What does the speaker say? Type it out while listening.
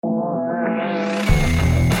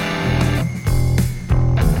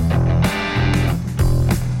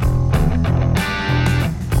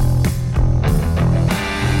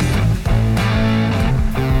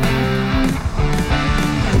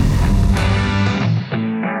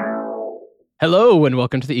Hello and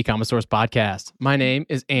welcome to the E-commerce Source podcast. My name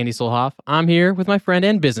is Andy Solhoff. I'm here with my friend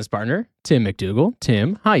and business partner, Tim McDougall.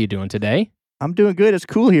 Tim, how you doing today? I'm doing good. It's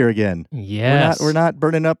cool here again. Yes. We're not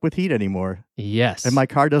burning up with heat anymore. Yes. And my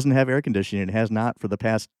car doesn't have air conditioning. It has not for the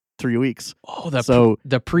past 3 weeks. Oh,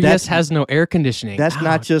 the Prius has no air conditioning. That's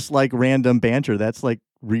not just like random banter. That's like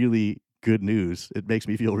really good news. It makes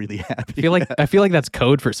me feel really happy. I feel like that's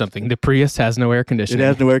code for something. The Prius has no air conditioning. It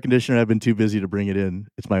has no air conditioner. I've been too busy to bring it in.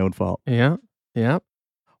 It's my own fault. Yeah.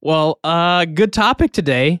 Well, good topic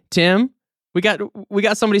today, Tim. We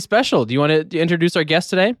got somebody special. Do you want to introduce our guest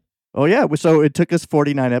today? Oh yeah. So it took us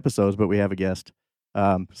 49 episodes, but we have a guest.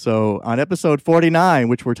 So on episode 49,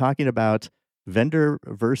 which we're talking about vendor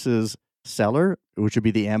versus seller, which would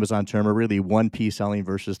be the Amazon term, or really 1P selling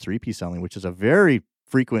versus 3P selling, which is a very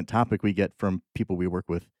frequent topic we get from people we work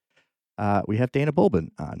with. We have Dana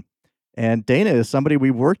Bolbin on. And Dana is somebody we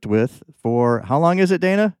worked with for, how long is it,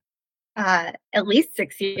 Dana? At least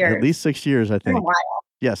 6 years. At least 6 years, I think. A while.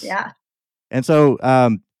 Yes. Yeah. And so,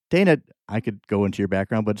 Dana, I could go into your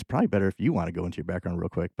background, but it's probably better if you want to go into your background real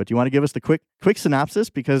quick. But do you want to give us the quick synopsis?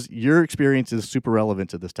 Because your experience is super relevant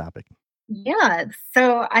to this topic. Yeah.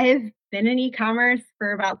 So I've been in e-commerce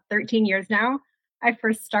for about 13 years now. I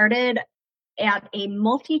first started at a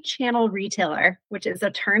multi-channel retailer, which is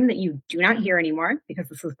a term that you do not hear anymore because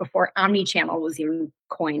this was before omni-channel was even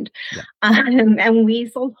coined. Yeah. And we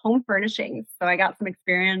sold home furnishings. So I got some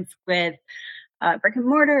experience with brick and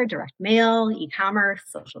mortar, direct mail, e-commerce,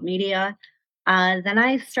 social media. Then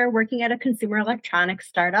I started working at a consumer electronics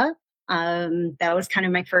startup. That was kind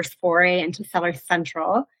of my first foray into Seller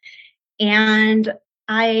Central. And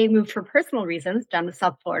I moved for personal reasons down to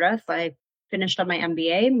South Florida. So I finished up my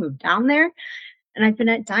MBA, moved down there, and I've been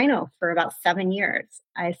at Dino for about 7 years.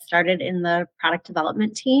 I started in the product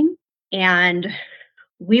development team, and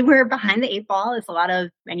we were behind the 8 ball, as a lot of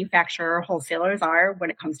manufacturer wholesalers are when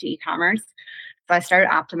it comes to e-commerce. So I started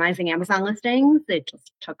optimizing Amazon listings. It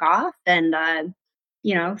just took off. And,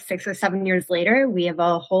 6 or 7 years later, we have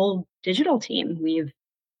a whole digital team. We've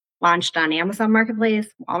launched on Amazon Marketplace,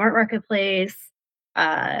 Walmart Marketplace,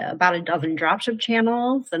 about a dozen dropship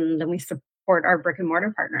channels, and then we support our brick and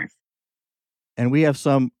mortar partners. And we have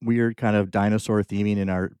some weird kind of dinosaur theming in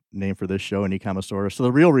our name for this show in e-commerce. So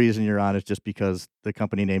the real reason you're on is just because the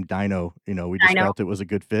company named Dino, we just felt it was a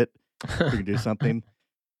good fit. We could do something.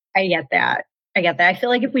 I get that. I feel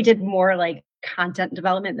like if we did more like content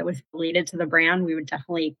development that was related to the brand, we would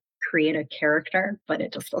definitely create a character, but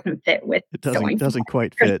it just doesn't fit with it doesn't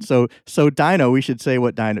quite fit. So Dino, we should say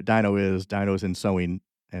what Dino is. Dino is in sewing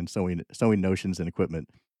notions and equipment.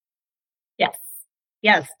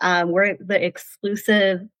 Yes. We're the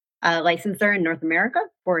exclusive licensor in North America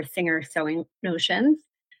for Singer Sewing Notions.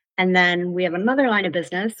 And then we have another line of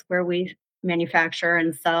business where we manufacture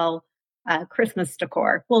and sell Christmas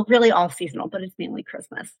decor. Well, really all seasonal, but it's mainly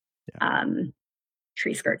Christmas. Yeah.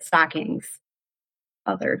 Tree skirts, stockings,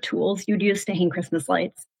 other tools you'd use to hang Christmas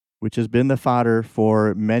lights. Which has been the fodder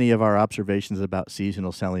for many of our observations about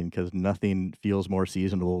seasonal selling, because nothing feels more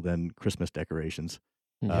seasonal than Christmas decorations.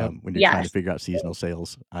 When you're trying to figure out seasonal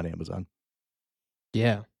sales on Amazon.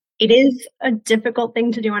 Yeah. It is a difficult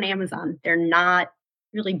thing to do on Amazon. They're not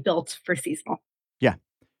really built for seasonal. Yeah,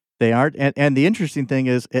 they aren't. And the interesting thing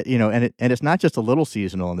is, and it's not just a little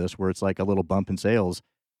seasonal in this, where it's like a little bump in sales.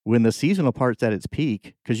 When the seasonal part's at its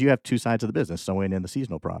peak, because you have two sides of the business, sewing and the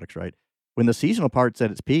seasonal products, right? When the seasonal part's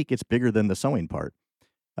at its peak, it's bigger than the sewing part.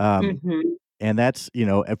 And that's,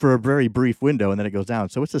 for a very brief window, and then it goes down.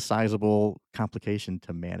 So it's a sizable complication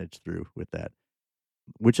to manage through with that,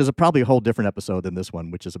 which is probably a whole different episode than this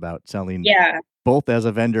one, which is about selling both as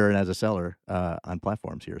a vendor and as a seller on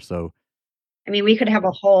platforms here. So, I mean, we could have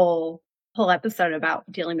a whole episode about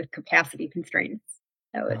dealing with capacity constraints.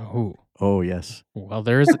 Oh yes. Well,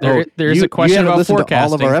 there's a question about forecasting. To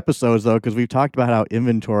all of our episodes though, because we've talked about how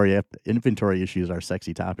inventory issues are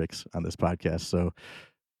sexy topics on this podcast. So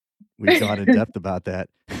we've gone in depth about that.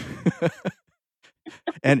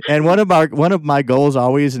 and one of my goals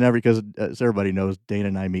always, and because as everybody knows, Dana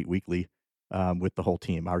and I meet weekly with the whole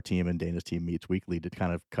team. Our team and Dana's team meets weekly to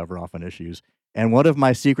kind of cover off on issues. And one of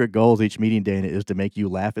my secret goals each meeting, Dana, is to make you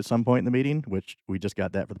laugh at some point in the meeting, which we just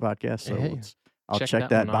got that for the podcast. So I'll check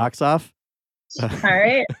that box off. All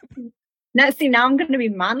right. Now I'm going to be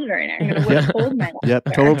monitoring it. I'm going to withhold my. Yep.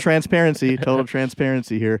 Total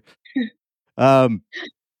transparency here.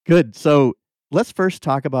 Good. So let's first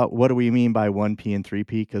talk about what do we mean by 1P and 3P,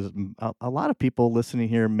 because a lot of people listening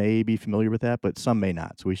here may be familiar with that, but some may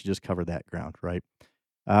not. So we should just cover that ground, right?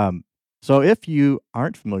 So if you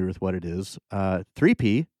aren't familiar with what it is,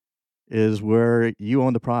 3P is where you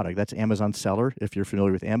own the product. That's Amazon Seller. If you're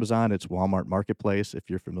familiar with Amazon, it's Walmart Marketplace. If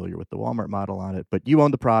you're familiar with the Walmart model on it, but you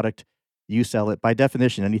own the product, you sell it. By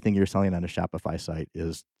definition, anything you're selling on a Shopify site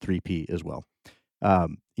is 3P as well.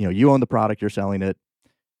 You own the product, you're selling it.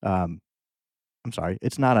 I'm sorry,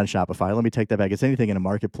 it's not on Shopify. Let me take that back. It's anything in a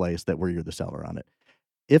marketplace where you're the seller on it.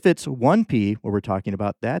 If it's 1P, what we're talking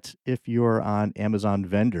about, that's if you're on Amazon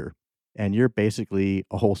Vendor and you're basically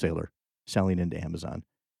a wholesaler selling into Amazon.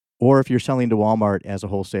 Or if you're selling to Walmart as a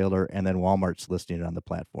wholesaler and then Walmart's listing it on the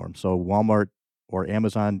platform. So Walmart or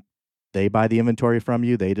Amazon, they buy the inventory from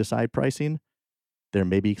you. They decide pricing. There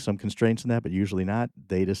may be some constraints in that, but usually not.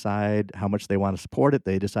 They decide how much they want to support it.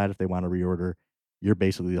 They decide if they want to reorder. You're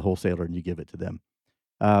basically the wholesaler and you give it to them.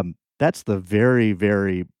 That's the very,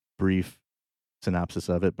 very brief synopsis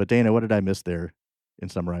of it. But Dana, what did I miss there in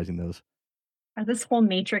summarizing those? This whole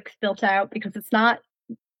matrix built out, because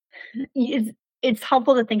it's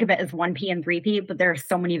helpful to think of it as 1P and 3P, but there are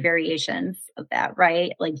so many variations of that,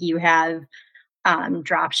 right? Like you have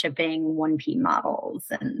drop shipping 1P models,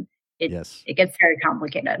 and it gets very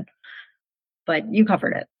complicated. But you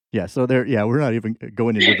covered it. Yeah, so we're not even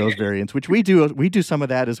going into those variants, which we do some of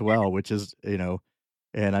that as well, which is,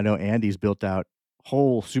 and I know Andy's built out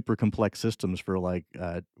whole super complex systems for like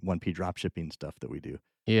 1P drop shipping stuff that we do.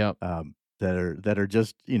 Yeah. That are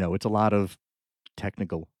just, it's a lot of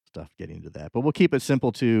technical stuff getting into that. But we'll keep it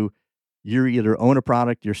simple to you either own a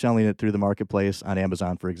product, you're selling it through the marketplace on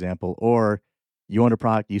Amazon, for example, or you own a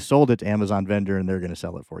product, you sold it to Amazon Vendor, and they're going to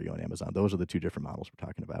sell it for you on Amazon. Those are the two different models we're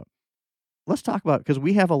talking about. Let's talk about, because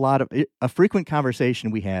we have a frequent conversation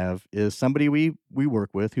we have is somebody we work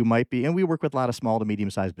with who might be, and we work with a lot of small to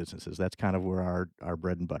medium-sized businesses. That's kind of where our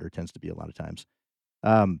bread and butter tends to be a lot of times.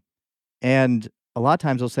 And a lot of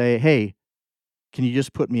times they'll say, hey, can you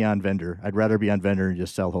just put me on Vendor? I'd rather be on Vendor and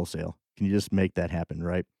just sell wholesale. Can you just make that happen,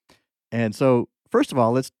 right? And so, first of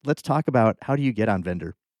all, let's talk about how do you get on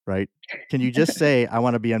Vendor, right? Can you just say, I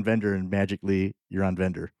want to be on Vendor, and magically you're on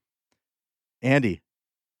Vendor? Andy,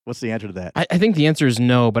 what's the answer to that? I think the answer is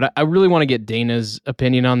no, but I really want to get Dana's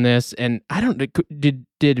opinion on this. And I don't, did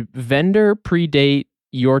Vendor predate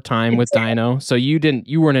your time with Dino? So you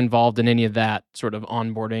weren't involved in any of that sort of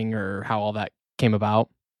onboarding or how all that came about?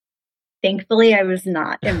 Thankfully, I was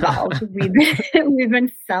not involved. We've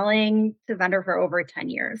been selling to Vendor for over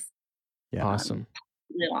 10 years. Yeah, awesome.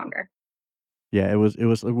 Longer. Yeah, it was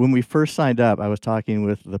when we first signed up. I was talking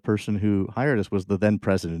with the person who hired us, was the then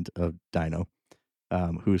president of Dino,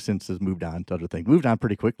 who since has moved on to other things. Moved on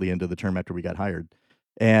pretty quickly into the term after we got hired,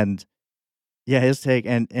 and yeah, his take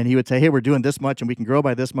and he would say, "Hey, we're doing this much, and we can grow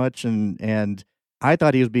by this much," and I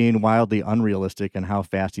thought he was being wildly unrealistic in how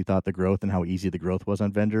fast he thought the growth and how easy the growth was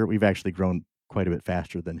on Vendor. We've actually grown quite a bit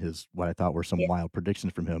faster than what I thought were some wild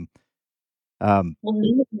predictions from him. Well,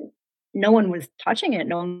 no one was touching it.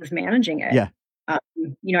 No one was managing it. Yeah.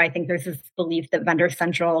 I think there's this belief that Vendor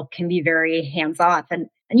Central can be very hands-off, and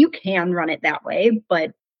you can run it that way,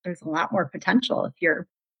 but there's a lot more potential if you're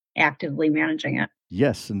actively managing it.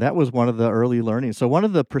 Yes, and that was one of the early learnings. So one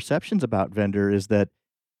of the perceptions about Vendor is that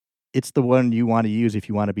it's the one you want to use if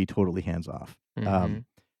you want to be totally hands-off. Mm-hmm.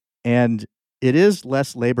 And it is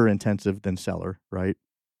less labor intensive than Seller, right?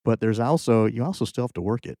 But you also still have to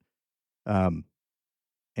work it.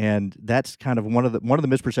 And that's kind of one of the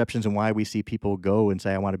misperceptions and why we see people go and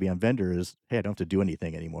say, I want to be on Vendor is, hey, I don't have to do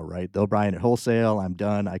anything anymore, right? They'll buy it at wholesale, I'm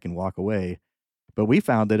done, I can walk away. But we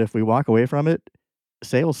found that if we walk away from it,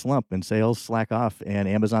 sales slump and sales slack off, and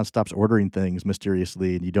Amazon stops ordering things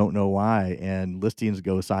mysteriously and you don't know why, and listings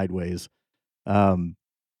go sideways. And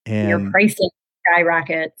your pricing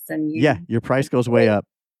skyrockets, and your price goes way up.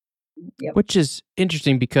 Yep. Which is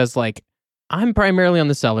interesting because I'm primarily on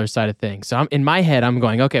the seller side of things. So in my head, I'm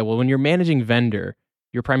going, okay, well, when you're managing Vendor,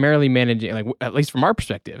 you're primarily managing, at least from our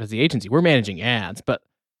perspective as the agency, we're managing ads. But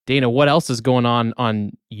Dana, what else is going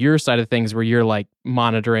on your side of things where you're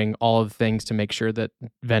monitoring all of the things to make sure that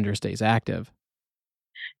Vendor stays active?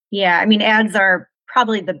 Yeah, I mean, ads are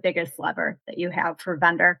probably the biggest lever that you have for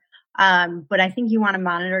Vendor. But I think you want to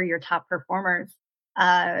monitor your top performers,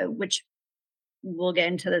 which we'll get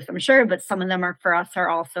into this, I'm sure, but some of them are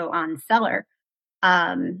also on Seller.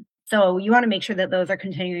 So you want to make sure that those are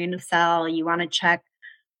continuing to sell. You want to check,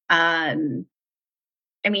 you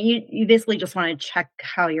basically just want to check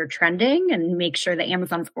how you're trending and make sure that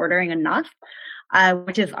Amazon's ordering enough,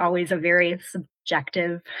 which is always a very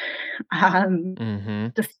subjective,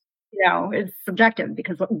 it's subjective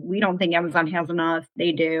because we don't think Amazon has enough.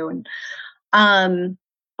 They do. And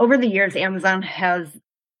over the years, Amazon has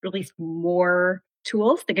released more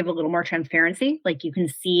tools to give a little more transparency. Like you can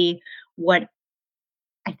see what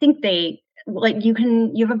I think they like you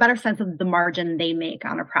have a better sense of the margin they make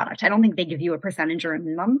on a product. I don't think they give you a percentage or a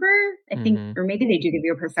number. I think, or maybe they do give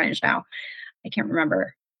you a percentage now. I can't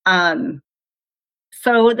remember.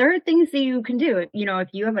 So there are things that you can do. You know, if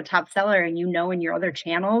you have a top seller and you know in your other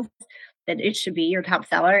channels that it should be your top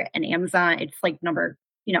seller, and Amazon, it's like number,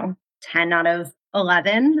 10 out of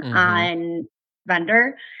 11 on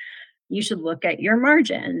vendor, you should look at your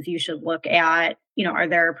margins. You should look at, are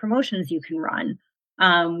there promotions you can run?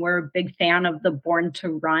 We're a big fan of the Born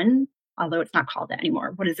to Run, although it's not called that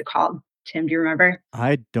anymore. What is it called? Tim, do you remember?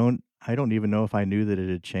 I don't even know if I knew that it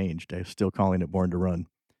had changed. I'm still calling it Born to Run.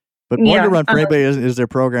 But Born to Run for anybody is their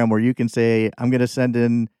program where you can say, I'm going to send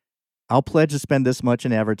in, I'll pledge to spend this much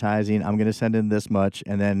in advertising. I'm going to send in this much.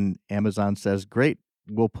 And then Amazon says, great,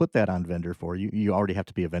 we'll put that on vendor for you. You already have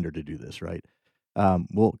to be a vendor to do this, right?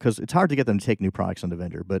 Well, because it's hard to get them to take new products on the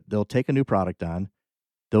vendor, but they'll take a new product on.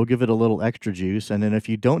 They'll give it a little extra juice. And then if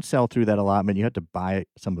you don't sell through that allotment, you have to buy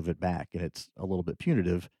some of it back. And it's a little bit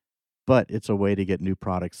punitive, but it's a way to get new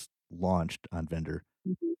products launched on vendor.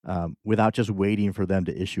 Without just waiting for them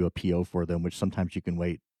to issue a PO for them, which sometimes you can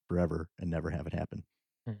wait forever and never have it happen.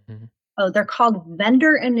 Oh, they're called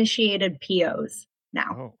vendor-initiated POs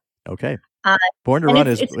now. Oh, okay. Born to Run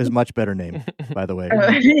is much better name, by the way.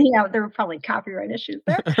 Yeah, there were probably copyright issues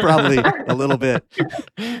there. Probably a little bit.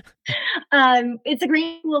 It's a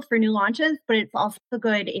great tool for new launches, but it's also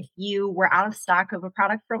good if you were out of stock of a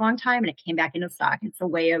product for a long time and it came back into stock. It's a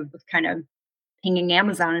way of kind of pinging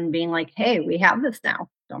Amazon and being like, hey, we have this now.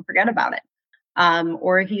 Don't forget about it.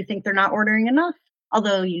 Or if you think they're not ordering enough,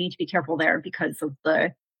 although you need to be careful there because of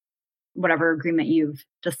the whatever agreement you've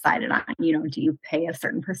decided on. Do you pay a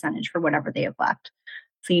certain percentage for whatever they have left?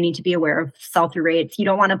 So you need to be aware of sell-through rates. You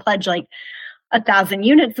don't want to pledge like 1,000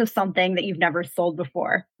 units of something that you've never sold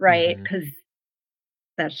before, right? Because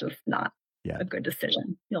that's just not a good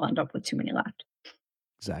decision. You'll end up with too many left.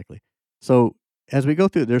 Exactly. So as we go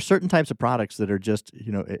through, there's certain types of products that are just,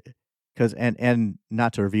 because and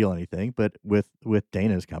not to reveal anything, but with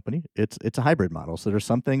Dana's company, it's a hybrid model. So there's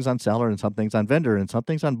some things on seller and some things on vendor and some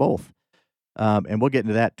things on both. And we'll get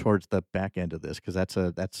into that towards the back end of this because that's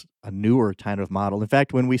a newer kind of model. In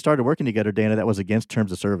fact, when we started working together, Dana, that was against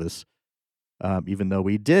terms of service. Even though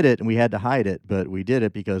we did it and we had to hide it, but we did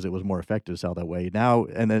it because it was more effective to sell that way. Now,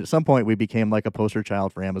 and then at some point we became like a poster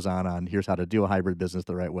child for Amazon on here's how to do a hybrid business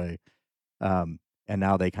the right way. And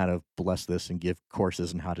now they kind of bless this and give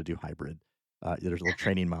courses on how to do hybrid. There's little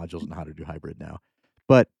training modules on how to do hybrid now.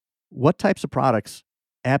 But what types of products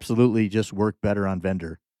absolutely just work better on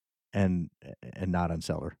vendor and not on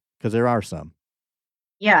seller? Because there are some.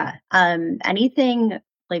 Yeah. Anything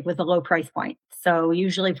like with a low price point. So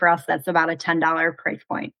usually for us, that's about a $10 price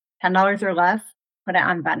point. $10 or less, put it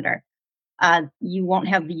on vendor. You won't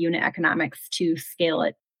have the unit economics to scale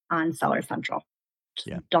it on Seller Central.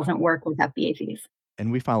 It doesn't work with FBA fees.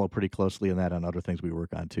 And we follow pretty closely on that on other things we work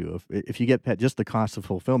on too. If you get just the cost of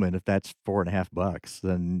fulfillment, if that's $4.50,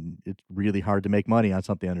 then it's really hard to make money on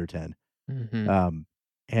something under 10.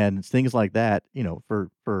 And things like that, for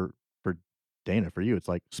Dana, for you, it's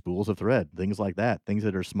like spools of thread, things like that, things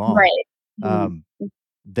that are small. Right.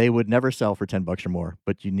 They would never sell for $10 or more,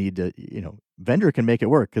 but you need to, vendor can make it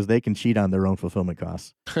work because they can cheat on their own fulfillment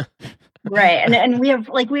costs. Right. And we have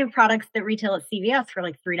products that retail at CVS for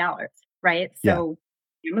like $3, right? So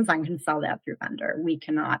Amazon can sell that through vendor. We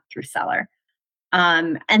cannot through seller.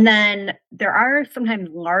 And then there are sometimes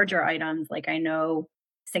larger items, like I know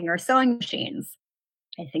Singer sewing machines.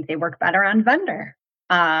 I think they work better on vendor.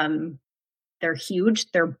 They're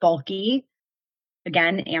huge. They're bulky.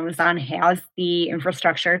 Again, Amazon has the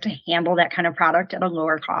infrastructure to handle that kind of product at a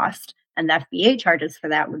lower cost. And the FBA charges for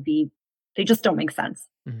that they just don't make sense.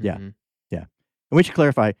 Yeah. And we should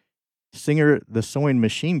clarify, Singer, the sewing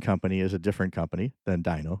machine company, is a different company than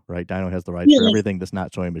Dino, right? Dino has the rights for everything that's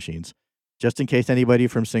not sewing machines. Just in case anybody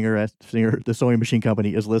from Singer, the sewing machine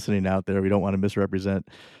company, is listening out there, we don't want to misrepresent.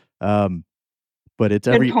 But it's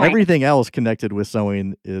everything else connected with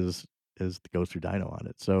sewing goes through Dino on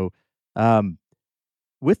it. So,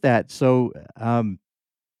 with that,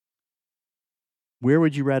 where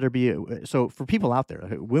would you rather be? So, for people out there,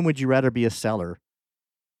 when would you rather be a seller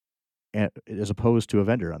as opposed to a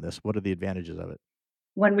vendor on this? What are the advantages of it?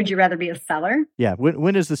 When would you rather be a seller? Yeah.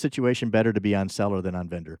 When is the situation better to be on seller than on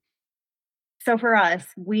vendor? So for us,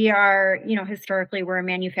 we are, historically, we're a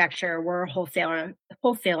manufacturer, we're a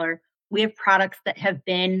wholesaler. We have products that have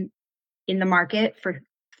been in the market for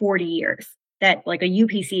 40 years, that like a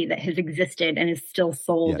UPC that has existed and is still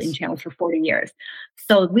sold in channels for 40 years.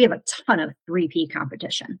 So we have a ton of 3P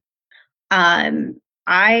competition.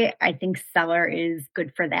 I think seller is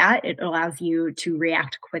good for that. It allows you to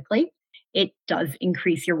react quickly. it does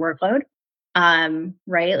increase your workload.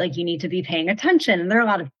 Right? Like you need to be paying attention. And there are a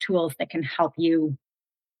lot of tools that can help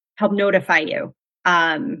notify you.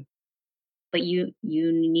 Um, but you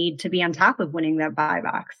need to be on top of winning that buy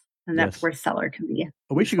box. And that's Yes. where seller can be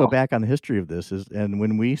We should go useful. back on the history of this and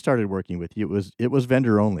when we started working with you, it was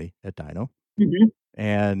vendor only at Dino, Mhm.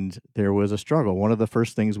 and there was a struggle. One of the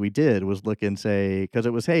first things we did was look and say, because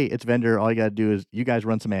it was, hey, it's vendor. All you got to do is you guys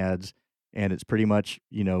run some ads, and it's pretty much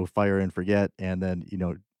fire and forget. And then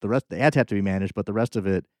the ads have to be managed, but the rest of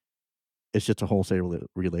it, it's just a wholesale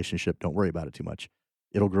relationship. Don't worry about it too much.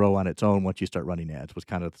 It'll grow on its own once you start running ads. Was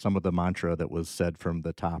kind of some of the mantra that was said from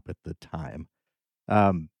the top at the time.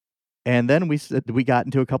 Um, and then we got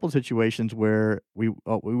into a couple of situations where we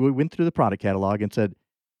went through the product catalog and said,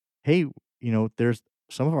 hey, there's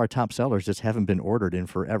some of our top sellers just haven't been ordered in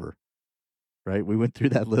forever, right? We went through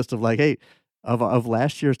that list of like, hey, of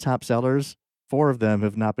last year's top sellers, 4 of them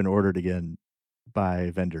have not been ordered again by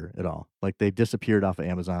vendor at all. Like they've disappeared off of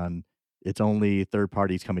Amazon. It's only third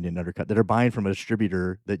parties coming in undercut that are buying from a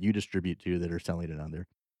distributor that you distribute to that are selling it on there.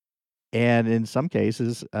 And in some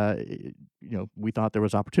cases, we thought there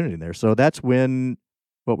was opportunity in there. So that's when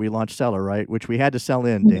we launched Seller, right? Which we had to sell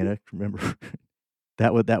in, Mhm. Dana. Remember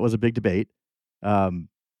that was a big debate over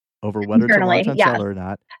whether to launch Internally, on yes. Seller or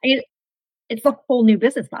not. I mean, it's a whole new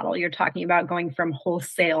business model. You're talking about going from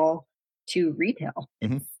wholesale to retail.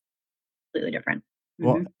 It's Mhm. completely different.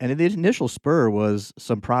 Well, Mhm. and the initial spur was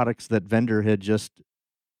some products that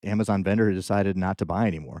Amazon vendor had decided not to buy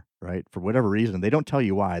anymore, right? For whatever reason, they don't tell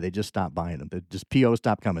you why. They just stop buying them. They just POs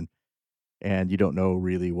stop coming, and you don't know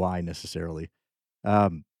really why necessarily.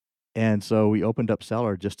 Um, and so we opened up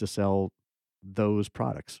Seller just to sell those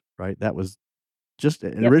products, right? That was just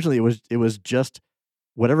and Yep. originally it was just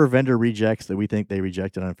whatever vendor rejects that we think they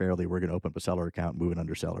rejected unfairly, we're gonna open up a Seller account and move it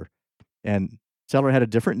under Seller. And Seller had a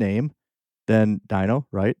different name than Dino,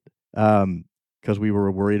 right? Because we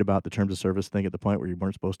were worried about the terms of service thing at the point where you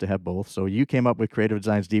weren't supposed to have both. So you came up with Creative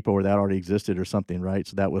Designs Depot where that already existed or something, right?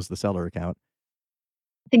 So that was the Seller account.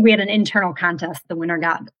 I think we had an internal contest. The winner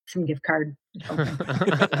got some gift card or something.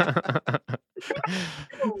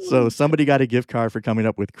 So somebody got a gift card for coming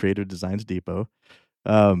up with Creative Designs Depot,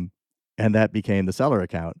 and that became the Seller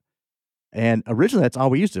account. And originally, that's all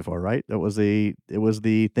we used it for, right? It was the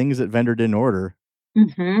things that vendor didn't order.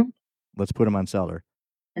 Mhm. Let's put them on Seller.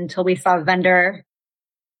 Until we saw vendor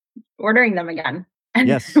ordering them again. And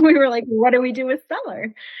Yes. we were like, what do we do with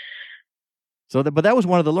seller? So, but that was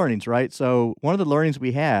one of the learnings, right? So one of the learnings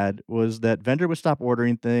we had was that vendor would stop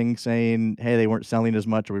ordering things, saying, "Hey, they weren't selling as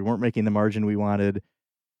much, or we weren't making the margin we wanted."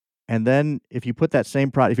 And then if you put that same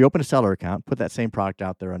product, if you open a Seller account, put that same product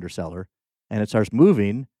out there under Seller, and it starts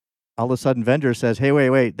moving, all of a sudden vendor says, "Hey,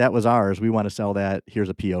 wait, that was ours. We want to sell that. Here's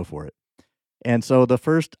a PO for it." And so the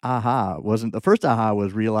first aha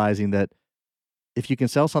was realizing that if you can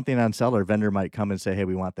sell something on Seller, vendor might come and say, "Hey,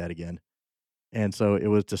 we want that again." And so it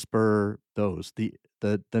was to spur those.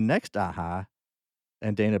 The next aha,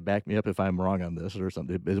 and Dana, back me up if I'm wrong on this or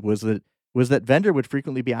something, it was that vendor would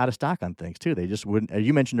frequently be out of stock on things too. They just wouldn't, as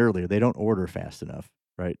you mentioned earlier, they don't order fast enough,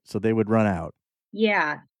 right? So they would run out.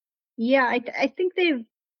 Yeah. Yeah. I think they've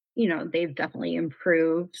definitely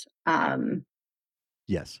improved.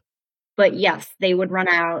 Yes. But yes, they would run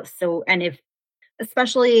out. So, and if,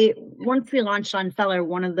 especially once we launched on seller,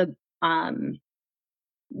 one of the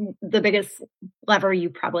biggest lever you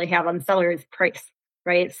probably have on seller is price,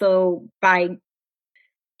 right? So by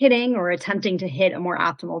hitting or attempting to hit a more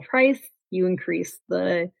optimal price, you increase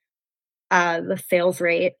the sales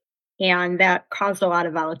rate, and that caused a lot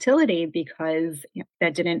of volatility because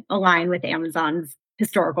that didn't align with Amazon's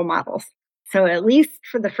historical models. So at least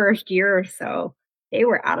for the first year or so, they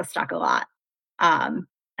were out of stock a lot.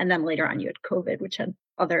 And then later on, you had COVID, which had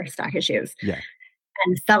other stock issues. Yeah.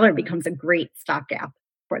 And seller becomes a great stopgap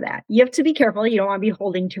for that. You have to be careful. You don't want to be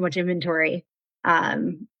holding too much inventory at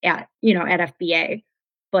FBA.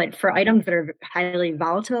 But for items that are highly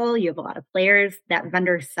volatile, you have a lot of players, that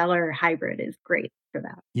vendor seller hybrid is great for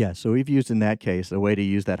that. Yeah. So we've used in that case, a way to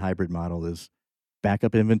use that hybrid model is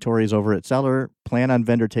backup inventories over at Seller, plan on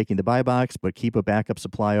vendor taking the buy box, but keep a backup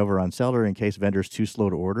supply over on Seller in case vendor's too slow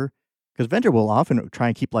to order. Because vendor will often try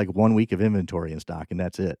and keep like 1 week of inventory in stock, and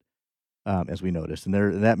that's it. As we noticed,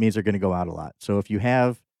 and that means they're going to go out a lot. So if you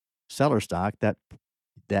have seller stock, that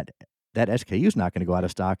SKU is not going to go out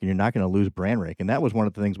of stock, and you're not going to lose brand rank. And that was one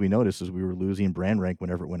of the things we noticed is we were losing brand rank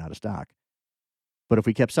whenever it went out of stock. But if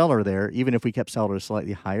we kept seller there, even if we kept seller at a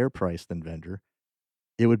slightly higher price than vendor,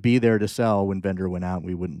 it would be there to sell when vendor went out, and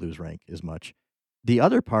we wouldn't lose rank as much. The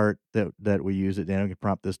other part that we use, it Dan can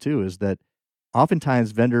prompt this too, is that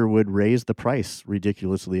oftentimes vendor would raise the price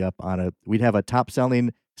ridiculously up we'd have a top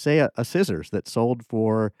selling, say a scissors that sold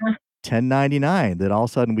for $10.99, that all of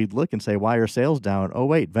a sudden we'd look and say, why are sales down? Oh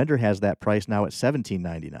wait, vendor has that price now at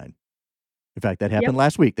 $17.99. In fact, that happened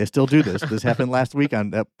last week. They still do this. This happened last week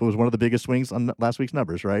that was one of the biggest swings on last week's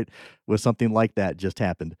numbers, right? Was something like that just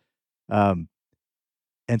happened. And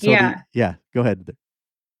so go ahead.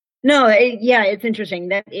 No, it's interesting.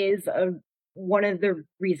 That is one of the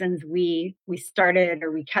reasons we started,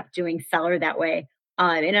 or we kept doing seller that way.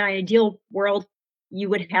 In an ideal world, you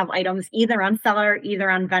would have items either on seller, either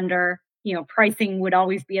on vendor. Pricing would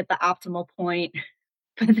always be at the optimal point,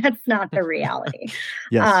 but that's not the reality.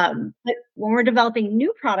 Yes. But when we're developing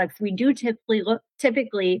new products, we do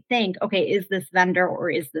typically think, okay, is this vendor or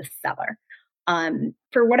is this seller?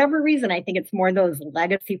 For whatever reason, I think it's more those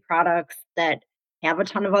legacy products that have a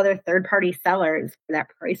ton of other third-party sellers, that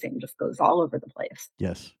pricing just goes all over the place.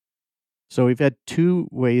 Yes. So we've had two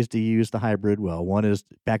ways to use the hybrid well. One is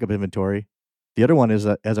backup inventory. The other one is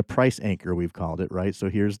as a price anchor, we've called it, right? So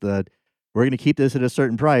we're going to keep this at a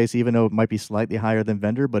certain price, even though it might be slightly higher than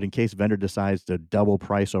vendor, but in case vendor decides to double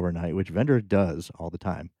price overnight, which vendor does all the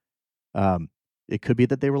time. It could be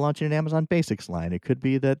that they were launching an Amazon Basics line. It could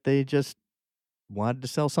be that they just wanted to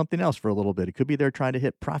sell something else for a little bit. It could be they're trying to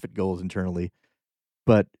hit profit goals internally.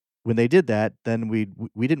 But when they did that, then we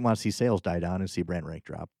didn't want to see sales die down and see brand rank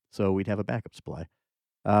drop. So we'd have a backup supply,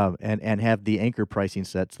 and have the anchor pricing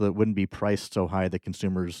set so that it wouldn't be priced so high that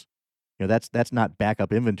consumers, that's not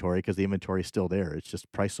backup inventory because the inventory is still there. It's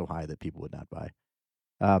just priced so high that people would not buy.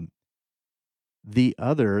 The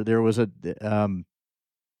other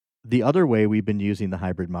way we've been using the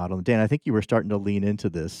hybrid model, and Dan, I think you were starting to lean into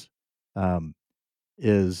this,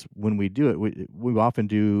 is when we do it, we often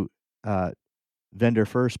do vendor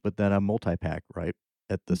first, but then a multi-pack, right,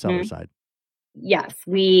 at the seller side. Yes,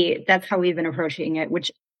 that's how we've been approaching it,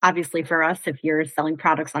 which obviously for us, if you're selling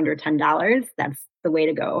products under $10, that's the way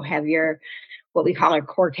to go. Have what we call our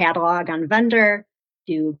core catalog on vendor,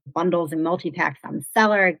 do bundles and multi-packs on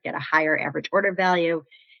seller, get a higher average order value.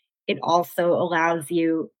 It also allows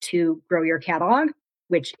you to grow your catalog,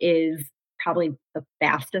 which is probably the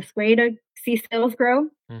fastest way to see sales grow.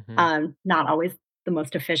 Not always the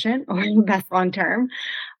most efficient or the best long term.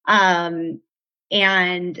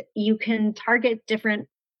 And you can target different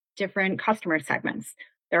customer segments.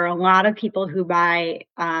 There are a lot of people who buy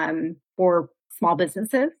for small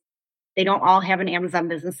businesses. They don't all have an Amazon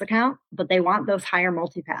business account, but they want those higher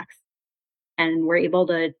multi-packs. And we're able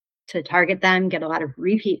to target them, get a lot of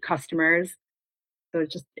repeat customers. So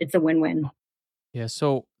it's a win-win. Yeah.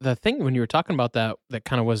 So the thing when you were talking about that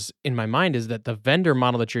kind of was in my mind is that the vendor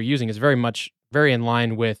model that you're using is very in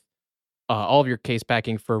line with all of your case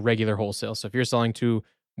packing for regular wholesale. So if you're selling to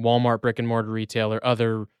Walmart, brick and mortar retail, or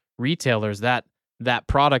other retailers, that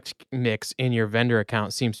product mix in your vendor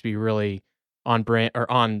account seems to be really on brand or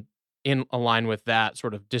in line with that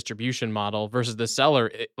sort of distribution model versus the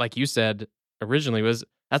seller, like you said originally,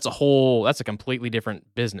 that's a completely different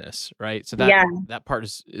business, right? So that part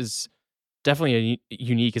is definitely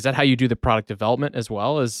unique. Is that how you do the product development as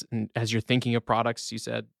well as you're thinking of products? You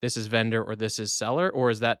said this is vendor or this is seller,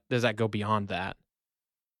 or does that go beyond that?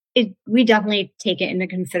 We definitely take it into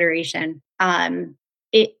consideration.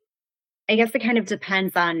 I guess it kind of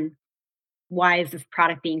depends on why is this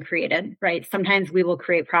product being created, right? Sometimes we will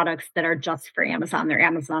create products that are just for Amazon. They're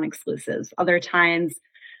Amazon exclusives. Other times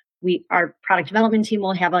our product development team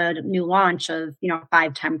will have a new launch of,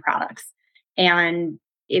 5-10 products. And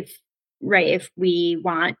if we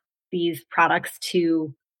want these products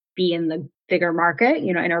to be in the bigger market,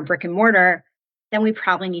 in our brick and mortar, then we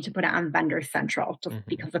probably need to put it on Vendor Central just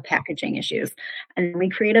because of packaging issues. And we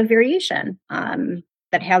create a variation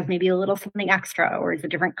that has maybe a little something extra or is a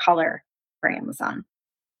different color for Amazon.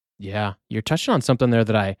 Yeah. You're touching on something there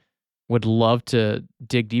that I would love to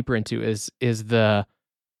dig deeper into is the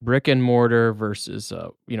brick and mortar versus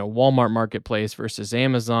Walmart marketplace versus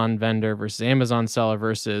Amazon vendor versus Amazon seller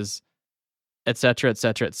versus et cetera, et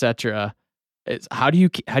cetera, et cetera. How do you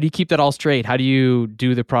keep that all straight? How do you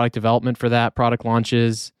do the product development for that, product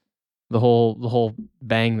launches, the whole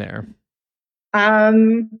bang there?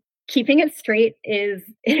 Keeping it straight is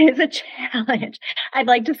a challenge. I'd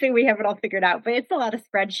like to say we have it all figured out, but it's a lot of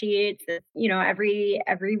spreadsheets.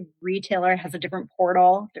 Every retailer has a different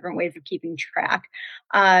portal, different ways of keeping track.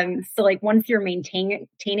 So like once you're maintaining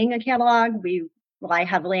a catalog, we rely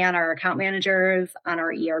heavily on our account managers, on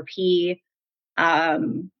our ERP.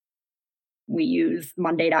 We use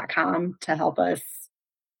Monday.com to help us,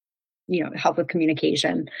 help with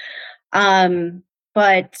communication.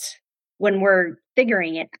 But when we're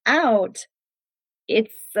figuring it out,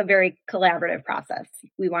 it's a very collaborative process.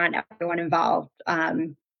 We want everyone involved.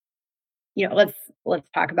 Let's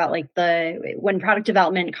talk about like when product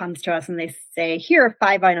development comes to us and they say, here are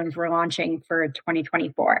 5 items we're launching for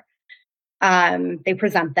 2024. They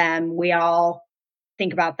present them. We all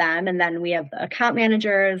think about them. And then we have the account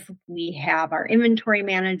managers. We have our inventory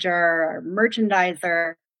manager, our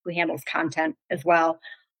merchandiser who handles content as well,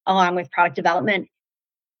 along with product development.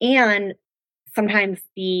 And sometimes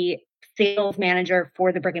the sales manager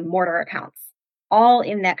for the brick and mortar accounts, all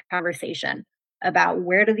in that conversation about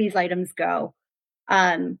where do these items go.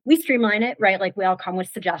 We streamline it, right? Like we all come with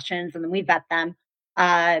suggestions and then we vet them.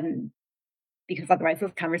 Because otherwise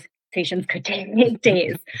those conversations could take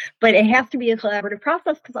days. But it has to be a collaborative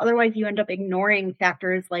process because otherwise you end up ignoring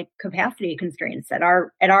factors like capacity constraints at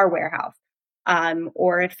our warehouse.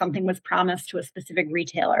 Or if something was promised to a specific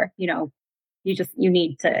retailer, you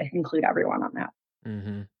need to include everyone on that.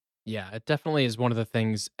 Mm-hmm. Yeah, it definitely is one of the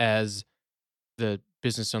things as the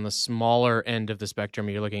business on the smaller end of the spectrum.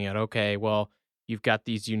 You're looking at, okay, well, you've got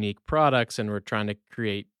these unique products and we're trying to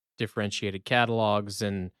create differentiated catalogs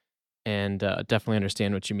and definitely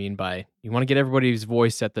understand what you mean by you want to get everybody's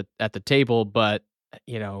voice at the table, but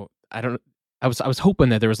I was hoping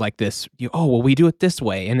that there was like this, well, we do it this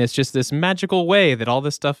way, and it's just this magical way that all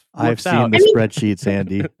this stuff I've works seen out. the spreadsheets,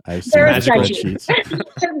 Andy. I've seen There are the spreadsheets.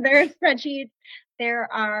 spreadsheets. There are spreadsheets.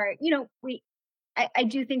 There are, I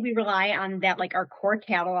do think we rely on that, like our core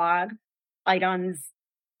catalog items,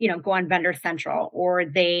 go on Vendor Central or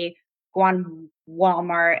they go on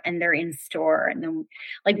Walmart and they're in store. And then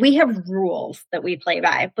like we have rules that we play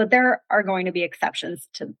by, but there are going to be exceptions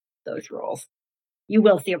to those rules. You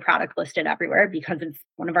will see a product listed everywhere because it's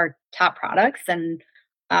one of our top products. And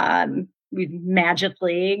we've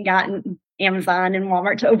magically gotten Amazon and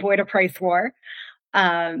Walmart to avoid a price war.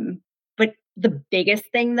 But the biggest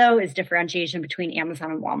thing, though, is differentiation between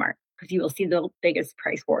Amazon and Walmart because you will see the biggest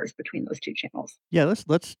price wars between those two channels. Yeah,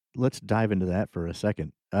 let's dive into that for a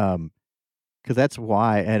second, because that's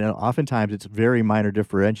why, and oftentimes it's very minor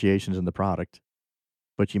differentiations in the product,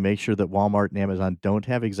 but you make sure that Walmart and Amazon don't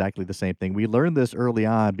have exactly the same thing. We learned this early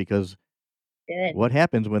on because what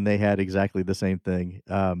happens when they had exactly the same thing?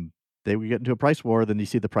 They would get into a price war, then you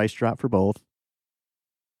see the price drop for both.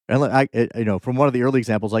 And from one of the early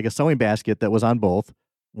examples, like a sewing basket that was on both,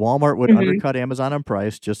 Walmart would undercut Amazon on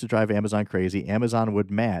price just to drive Amazon crazy. Amazon would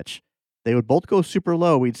match. They would both go super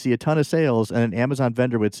low. We'd see a ton of sales, and an Amazon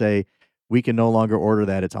vendor would say, we can no longer order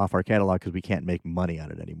that. It's off our catalog because we can't make money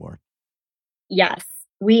on it anymore. Yes.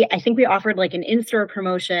 I think we offered like an in-store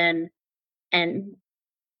promotion and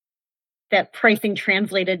that pricing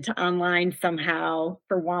translated to online somehow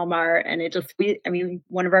for Walmart. And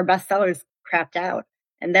one of our best sellers crapped out.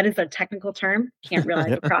 And that is a technical term. Can't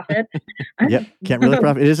realize a profit. Yep, can't really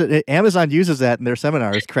profit. Amazon uses that in their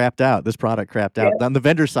seminars. Crapped out. This product crapped out on the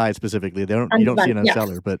vendor side specifically. You don't see it on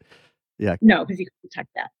seller, but yeah. No, because you can protect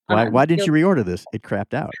that. Why didn't you reorder this? It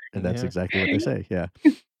crapped out, and that's exactly what they say. Yeah.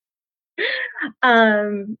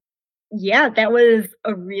 Yeah, that was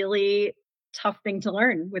a really tough thing to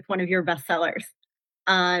learn with one of your best sellers.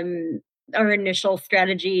 Our initial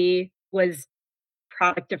strategy was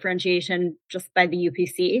product differentiation just by the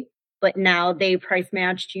UPC, but now they price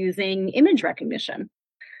matched using image recognition.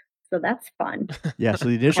 So that's fun. Yeah. So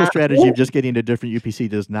the initial strategy of just getting a different UPC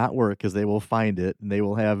does not work because they will find it and they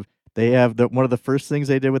have one of the first things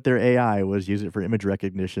they did with their AI was use it for image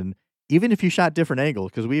recognition. Even if you shot different angles,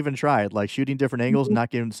 because we even tried like shooting different angles and not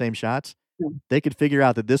giving the same shots, they could figure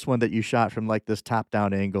out that this one that you shot from like this top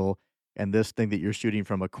down angle and this thing that you're shooting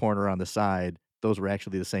from a corner on the side, those were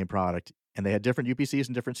actually the same product. And they had different UPCs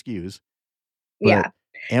and different SKUs. But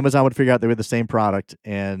Amazon would figure out they were the same product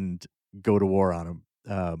and go to war on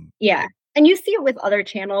them. Yeah. And you see it with other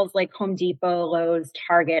channels like Home Depot, Lowe's,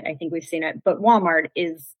 Target. I think we've seen it. But Walmart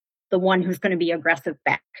is the one who's going to be aggressive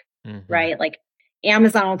back, right? Like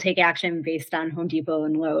Amazon will take action based on Home Depot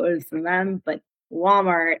and Lowe's and them, but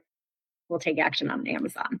Walmart will take action on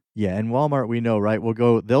Amazon. Yeah, and Walmart, we know, right?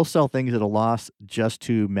 They'll sell things at a loss just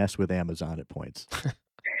to mess with Amazon at points.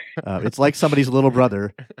 It's like somebody's little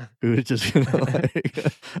brother who just,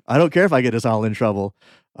 I don't care if I get us all in trouble.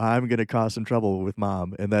 I'm going to cause some trouble with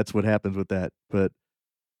mom. And that's what happens with that. But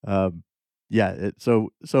so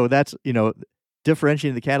that's,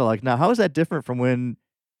 differentiating the catalog. Now, how is that different from when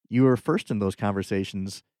you were first in those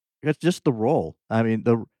conversations? It's just the role. I mean,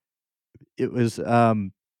 it was,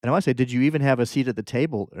 and I want to say, did you even have a seat at the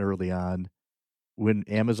table early on when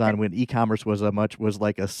e-commerce was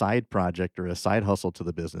like a side project or a side hustle to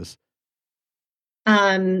the business?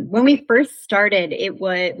 When we first started,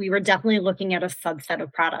 we were definitely looking at a subset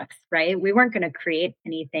of products, right? We weren't going to create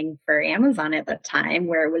anything for Amazon at the time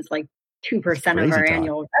where it was like It's 2% of crazy our talk.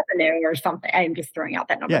 annual revenue or something. I'm just throwing out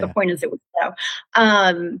that number. Yeah, The yeah. point is it was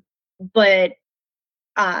low. But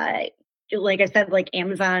uh, like I said, like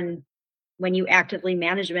Amazon, when you actively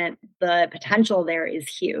management, the potential there is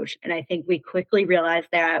huge. And I think we quickly realized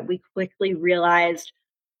that. We quickly realized,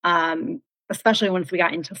 um, especially once we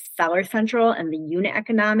got into Seller Central and the unit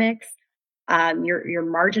economics, your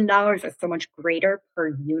margin dollars are so much greater per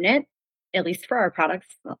unit, at least for our products.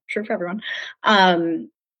 Not true for everyone. Um,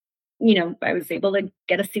 I was able to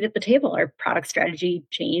get a seat at the table. Our product strategy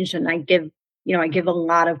changed, and I give a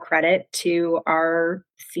lot of credit to our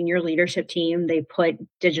senior leadership team. They put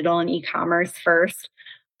digital and e-commerce first.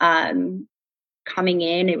 Um, Coming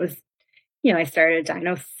in, it was, I started, I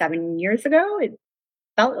know 7 years ago. It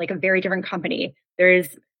felt like a very different company.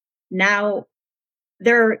 Now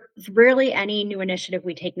there's rarely any new initiative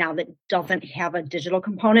we take now that doesn't have a digital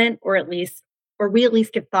component, or we at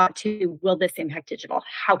least give thought to, will this impact digital?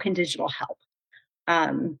 How can digital help?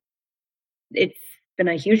 Um, it's been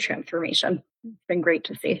a huge transformation. It's been great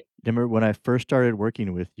to see. Remember when I first started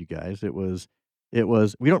working with you guys, it was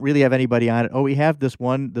we don't really have anybody on it. Oh, we have this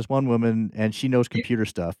one woman and she knows computer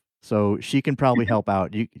stuff. So she can probably help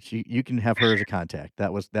out. You can have her as a contact.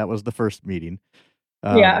 That was the first meeting.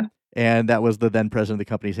 Yeah. And that was the then president of the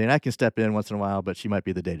company saying, I can step in once in a while, but she might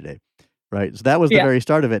be the day to day. Right. So that was the Yeah. very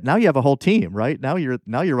start of it. Now you have a whole team, right? Now you're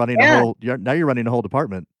running Yeah. you're running a whole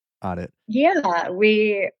department on it. Yeah.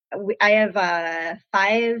 I have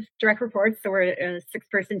 5 direct reports, so we're a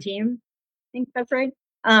 6-person team. I think that's right.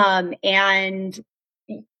 And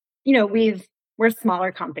we're a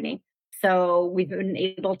smaller company, so we've been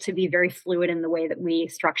able to be very fluid in the way that we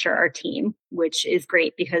structure our team, which is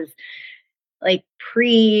great because, like,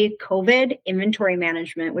 pre-COVID, inventory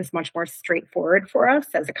management was much more straightforward for us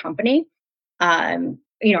as a company. Our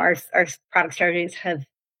product strategies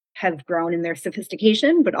have grown in their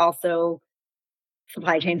sophistication, but also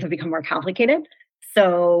supply chains have become more complicated.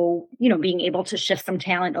 So, being able to shift some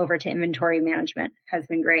talent over to inventory management has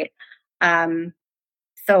been great. Um,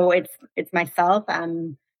 so it's myself.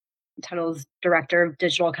 I'm title's director of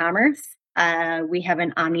digital commerce. We have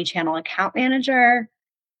an omni-channel account manager,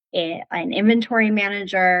 an inventory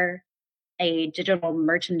manager, a digital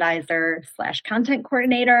merchandiser slash content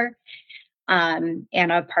coordinator, and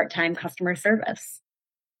a part-time customer service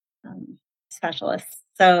specialist.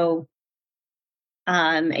 So,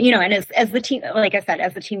 and as the team, like I said,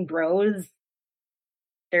 as the team grows,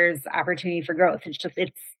 there's opportunity for growth.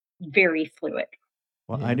 It's very fluid.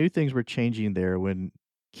 Well, I Yeah. knew things were changing there when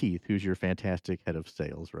Keith, who's your fantastic head of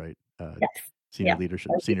sales, right? Yes. Senior Yeah.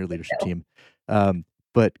 leadership team.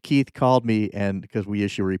 But Keith called me, and because we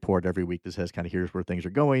issue a report every week that says kind of here's where things are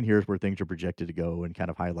going, here's where things are projected to go, and kind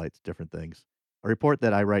of highlights different things. A report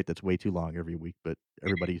that I write that's way too long every week, but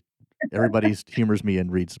everybody's humors me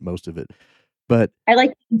and reads most of it. But I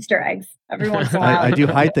like Easter eggs every once in a while. I do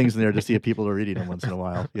hide things in there to see if people are reading them once in a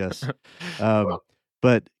while. Yes.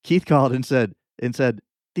 But Keith called and said,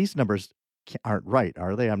 these numbers aren't right,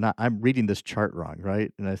 are they? I'm reading this chart wrong,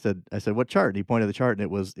 right? And I said, what chart? And he pointed to the chart, and it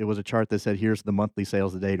was a chart that said, here's the monthly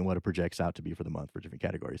sales to date and what it projects out to be for the month for different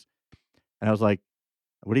categories. And I was like,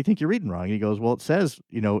 what do you think you're reading wrong? And he goes, well, it says,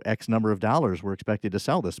 X number of dollars we're expected to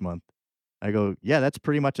sell this month. I go, yeah, that's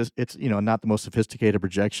pretty much it's not the most sophisticated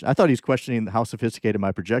projection. I thought he was questioning how sophisticated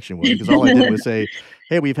my projection was, because all I did was say,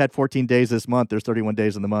 hey, we've had 14 days this month. There's 31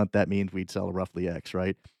 days in the month. That means we'd sell roughly X,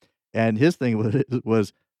 right? And his thing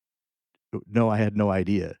was no, I had no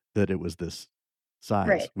idea that it was this size.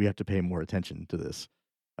 Right. We have to pay more attention to this.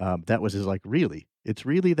 That was his like, really? It's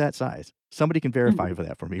really that size? Somebody can verify for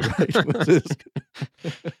that for me, right? Was his-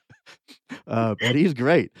 and he's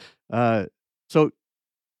great. So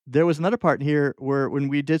there was another part in here where when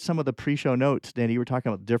we did some of the pre-show notes, Danny, you were talking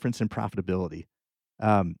about the difference in profitability.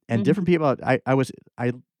 And different people,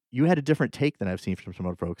 you had a different take than I've seen from some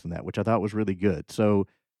other folks in that, which I thought was really good. So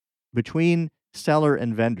between seller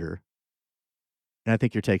and vendor, and I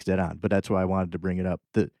think your take's dead on, but that's why I wanted to bring it up,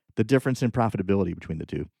 the difference in profitability between the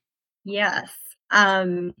two. Yes.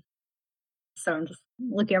 So I'm just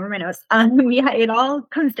looking over my notes. It all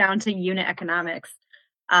comes down to unit economics.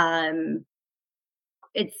 Um,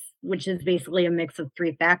 which is basically a mix of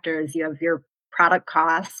 3 factors. You have your product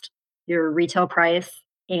cost, your retail price,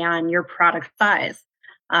 and your product size.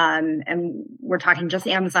 And we're talking just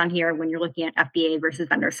Amazon here. When you're looking at FBA versus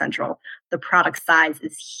Vendor Central, the product size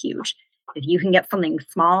is huge. If you can get something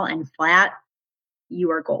small and flat,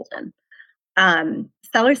 you are golden.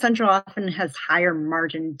 Seller Central often has higher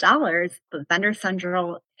margin dollars, but Vendor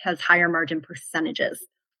Central has higher margin percentages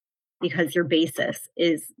because your basis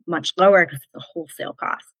is much lower because it's a wholesale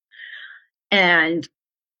cost. And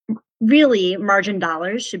really, margin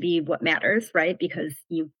dollars should be what matters, right? Because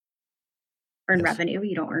you earn Yes. revenue,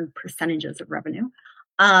 you don't earn percentages of revenue.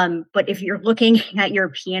 But if you're looking at your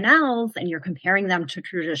P&Ls and you're comparing them to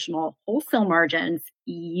traditional wholesale margins,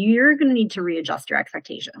 you're going to need to readjust your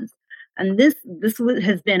expectations. And this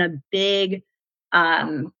has been a big, I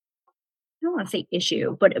don't want to say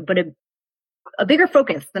issue, but a bigger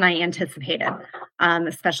focus than I anticipated,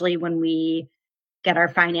 especially when we get our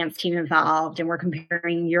finance team involved and we're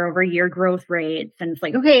comparing year over year growth rates. And it's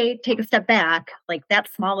like, okay, take a step back. Like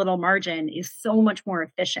that small little margin is so much more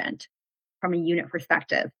efficient from a unit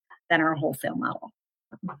perspective than our wholesale model.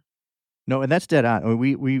 No, and that's dead on. I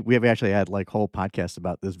mean, we have actually had like whole podcasts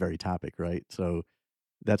about this very topic, right? So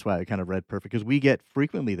that's why I kind of read perfect because we get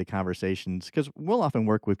frequently the conversations because we'll often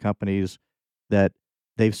work with companies that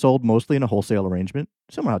they've sold mostly in a wholesale arrangement,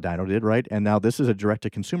 similar how Dino did, right? And now this is a direct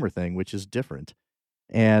to consumer thing, which is different.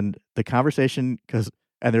 And the conversation,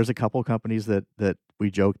 and there's a couple companies that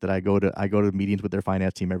we joke that I go to meetings with their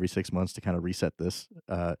finance team every 6 months to kind of reset this,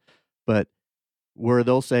 but where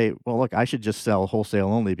they'll say, well, look, I should just sell wholesale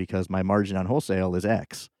only because my margin on wholesale is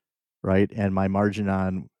X, right? And my margin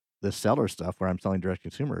on the seller stuff where I'm selling direct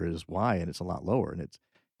consumer is Y, and it's a lot lower.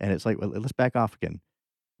 And it's like, well, let's back off again.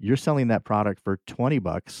 You're selling that product for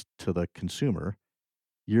 $20 to the consumer.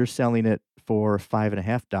 You're selling it for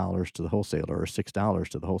 $5.50 to the wholesaler or $6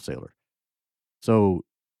 to the wholesaler. So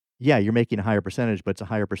yeah, you're making a higher percentage, but it's a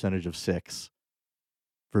higher percentage of 6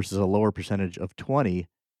 versus a lower percentage of 20.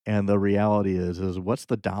 And the reality is what's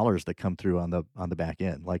the dollars that come through on the back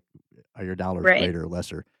end? Like, are your dollars Right. greater or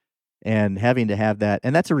lesser? And having to have that,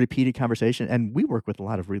 and that's a repeated conversation. And we work with a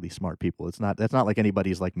lot of really smart people. That's not like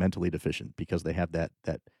anybody's like mentally deficient because they have that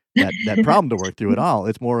problem to work through at all.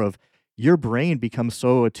 It's more of your brain becomes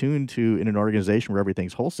so attuned to in an organization where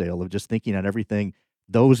everything's wholesale of just thinking on everything.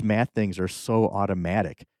 Those math things are so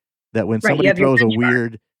automatic that when Right. You somebody have your throws a benchmark.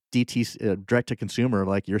 weird DT direct to consumer,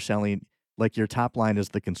 like you're selling, like your top line is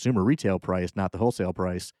the consumer retail price, not the wholesale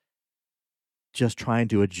price. Just trying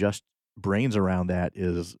to adjust brains around that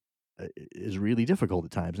is really difficult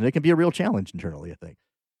at times, and it can be a real challenge internally, I think.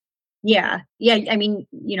 Yeah. Yeah. I mean,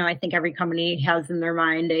 I think every company has in their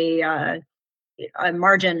mind a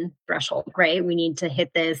margin threshold, right? We need to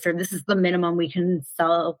hit this, or this is the minimum we can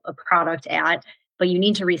sell a product at, but you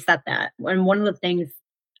need to reset that. And one of the things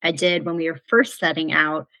I did when we were first setting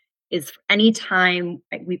out is anytime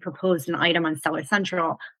we proposed an item on Seller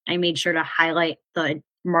Central, I made sure to highlight the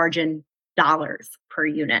margin dollars per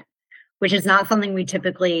unit, which is not something we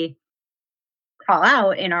typically call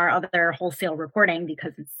out in our other wholesale reporting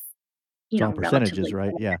because it's, It's all percentages, relatively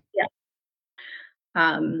right? Yeah. yeah.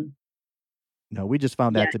 Um, No, we just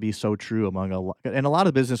found yeah, that to be so true among a lot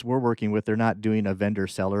of business we're working with, they're not doing a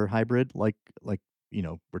vendor-seller hybrid like,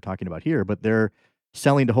 we're talking about here, but they're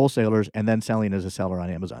selling to wholesalers and then selling as a seller on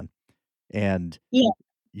Amazon. And yeah.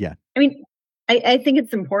 yeah, I mean, I think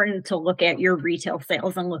it's important to look at your retail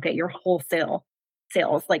sales and look at your wholesale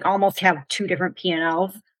sales, like almost have two different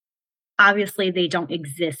P&Ls. Obviously, they don't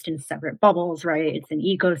exist in separate bubbles, right? It's an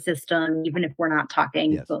ecosystem. Even if we're not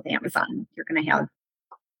talking yes. both Amazon, you're going to have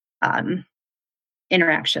um,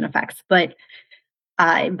 interaction effects. But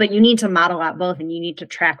you need to model out both, and you need to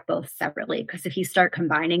track both separately because if you start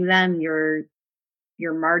combining them, your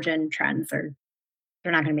margin trends they're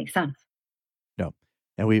not going to make sense. No.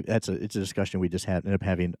 And it's a discussion we just end up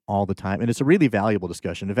having all the time. And it's a really valuable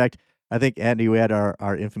discussion. In fact, I think, Andy, we had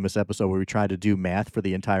our infamous episode where we tried to do math for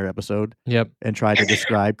the entire episode. Yep. And tried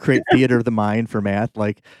to create theater of the mind for math.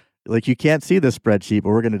 Like you can't see this spreadsheet, but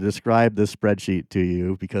we're going to describe this spreadsheet to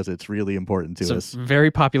you because it's really important to us. It's a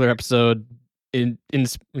very popular episode in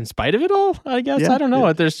spite of it all, I guess. Yeah, I don't know.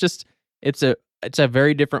 yeah. There's just it's a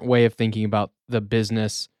very different way of thinking about the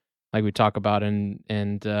business, like we talk about, and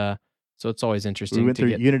so it's always interesting. We went to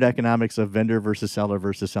through get unit economics of vendor versus seller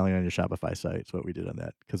versus selling on your Shopify site. It's what we did on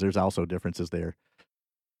that because there's also differences there.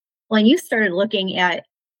 When you started looking at,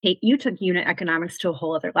 you took unit economics to a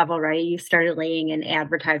whole other level, right? You started laying in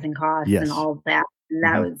advertising costs Yes. and all of that, and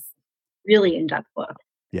that Mhm. was really in-depth look.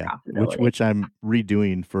 Yeah, Profitability. which I'm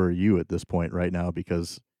redoing for you at this point right now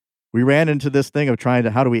because we ran into this thing of trying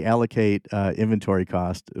to how do we allocate inventory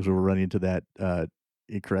cost as we're running into that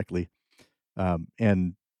incorrectly,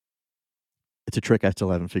 and it's a trick I still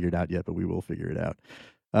haven't figured out yet, but we will figure it out.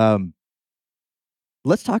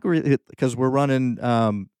 Let's talk because we're running,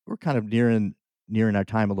 we're kind of nearing our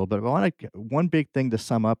time a little bit. But I want one big thing to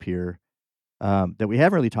sum up here. that we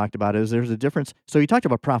haven't really talked about is there's a difference. So you talked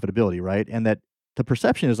about profitability, right? And that the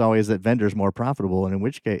perception is always that vendor's more profitable, and in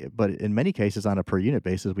which case, but in many cases on a per unit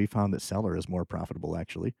basis, we found that seller is more profitable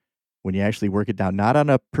actually. When you actually work it down, not on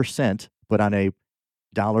a percent, but on a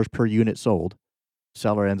dollars per unit sold,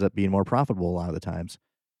 seller ends up being more profitable a lot of the times.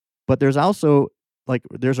 But there's also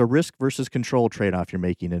there's a risk versus control trade-off you're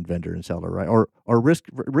making in vendor and seller, right? Or risk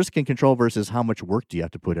and control versus how much work do you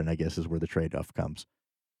have to put in, I guess, is where the trade-off comes.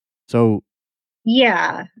 So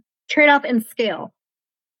Yeah. Trade-off and scale.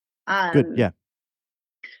 good, yeah.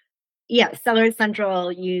 Yeah, Seller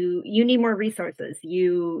Central, you need more resources.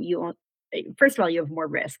 You own, first of all, you have more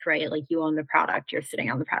risk, right? Like you own the product, you're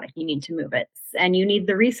sitting on the product, you need to move it, and you need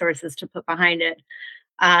the resources to put behind it.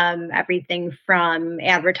 Everything from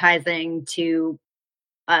advertising to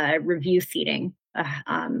review seating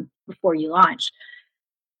before you launch.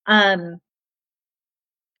 And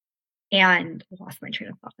I lost my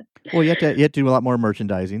train of thought. Well, you have to do a lot more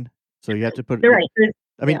merchandising. So you have to put. They're right.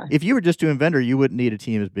 I mean, Yeah. if you were just doing vendor, you wouldn't need a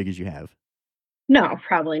team as big as you have. No,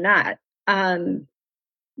 probably not.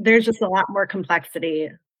 There's just a lot more complexity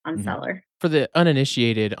on Mhm. seller. For the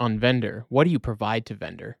uninitiated on vendor, what do you provide to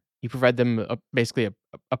vendor? You provide them basically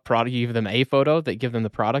a product. You give them a photo, they give them the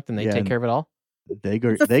product, and they Yeah, take and care of it all. They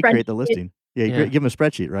It's a create the spreadsheet. listing. Yeah, you Yeah. give them a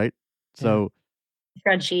spreadsheet, right? Yeah. So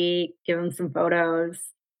Spreadsheet, give them some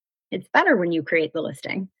photos. It's better when you create the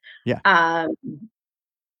listing. Yeah.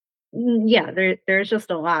 Yeah, there's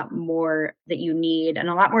just a lot more that you need and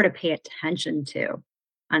a lot more to pay attention to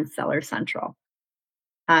on Seller Central.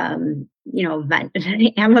 Amazon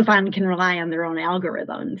can rely on their own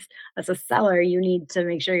algorithms. As a seller, you need to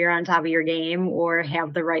make sure you're on top of your game or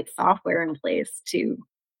have the right software in place to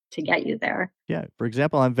get you there. Yeah. For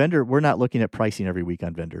example, on vendor, we're not looking at pricing every week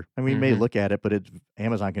on vendor. And we may Mhm. look at it, but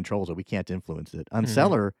Amazon controls it. We can't influence it. On Mhm.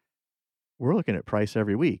 seller, we're looking at price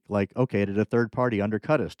every week. Like, okay, did a third party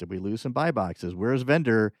undercut us? Did we lose some buy boxes? Where's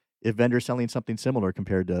vendor if vendor's selling something similar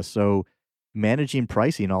compared to us? So managing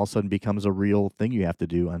pricing all of a sudden becomes a real thing you have to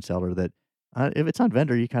do on seller that if it's on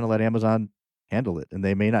vendor, you kind of let Amazon handle it. And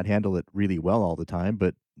they may not handle it really well all the time,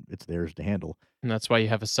 but it's theirs to handle. And that's why you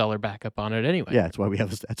have a seller backup on it anyway. Yeah, that's why we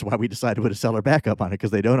decided to put a seller backup on it, because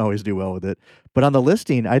they don't always do well with it. But on the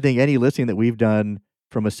listing, I think any listing that we've done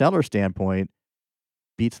from a seller standpoint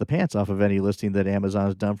beats the pants off of any listing that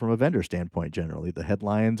Amazon's done from a vendor standpoint generally. The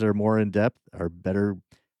headlines are more in depth, are better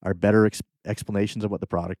explanations of what the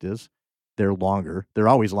product is. They're longer. They're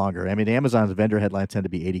always longer. I mean, Amazon's vendor headlines tend to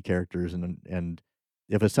be 80 characters, and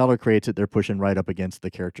if a seller creates it, they're pushing right up against the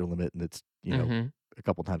character limit, and it's Mhm. a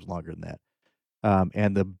couple times longer than that.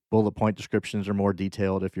 And the bullet point descriptions are more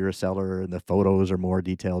detailed if you're a seller, and the photos are more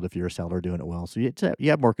detailed if you're a seller doing it well. So you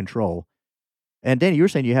have more control. And Danny, you were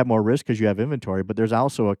saying you have more risk because you have inventory, but there's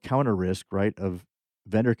also a counter risk, right? Of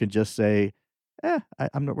vendor can just say,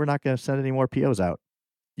 we're not going to send any more POs out.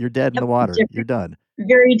 You're dead in the Yep, water. You're done.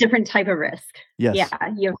 very different type of risk. Yes. Yeah,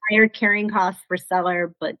 you have higher carrying costs for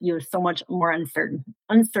seller, but you have so much more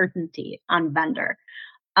uncertainty on vendor.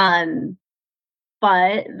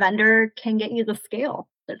 But vendor can get you the scale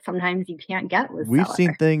that sometimes you can't get with We've seller.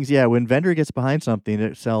 seen things, when vendor gets behind something,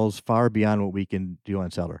 it sells far beyond what we can do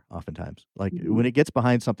on seller oftentimes. Like when it gets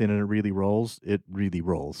behind something and it really rolls, it really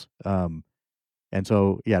rolls. And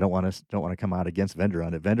so, I don't want to come out against vendor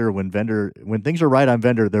on it. When things are right on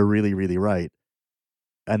vendor, they're really, really right.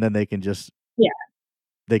 And then they can just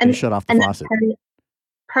they can shut off the and faucet. That's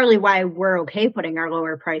partly why we're okay putting our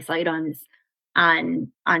lower price items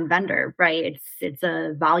on vendor, right? It's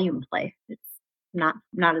a volume play. It's not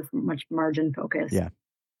as much margin focused. Yeah.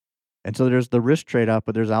 And so there's the risk trade-off,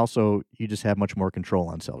 but there's also you just have much more control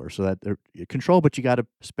on seller. So that control, but you got to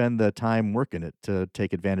spend the time working it to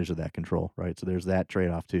take advantage of that control, right? So there's that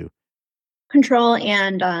trade-off too. Control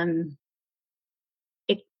and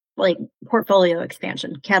like portfolio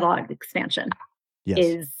expansion, catalog expansion Yes.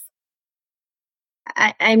 is.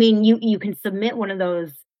 I mean, you can submit one of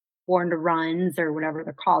those born to runs or whatever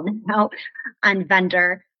they're called now on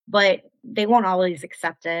vendor, but they won't always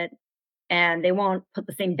accept it. And they won't put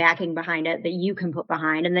the same backing behind it that you can put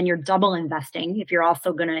behind. And then you're double investing if you're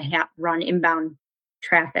also going to run inbound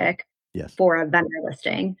traffic Yes. for a vendor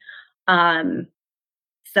listing.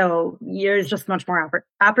 So there's just much more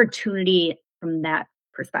opportunity from that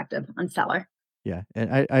perspective on seller. Yeah.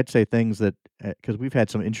 And I'd say things that, because we've had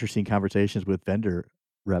some interesting conversations with vendor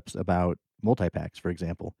reps about multi-packs, for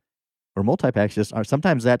example, or multi-packs just are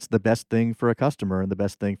sometimes that's the best thing for a customer and the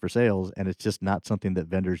best thing for sales. And it's just not something that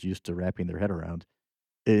vendors used to wrapping their head around.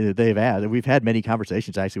 We've had many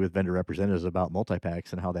conversations actually with vendor representatives about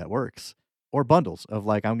multi-packs and how that works. or bundles of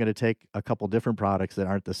like, I'm going to take a couple different products that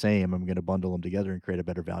aren't the same. I'm going to bundle them together and create a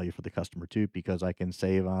better value for the customer too, because I can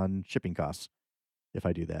save on shipping costs if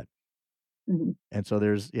I do that. Mhm. And so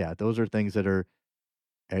those are things that are,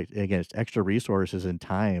 again, it's extra resources and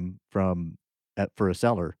time for a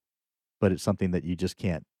seller, but it's something that you just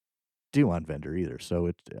can't do on vendor either.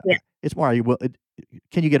 So Yeah. it's more,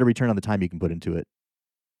 can you get a return on the time you can put into it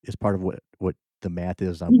is part of what the math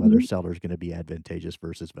is on whether Mhm. seller is going to be advantageous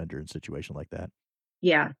versus vendor in a situation like that.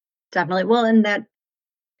 Yeah, definitely. Well, and that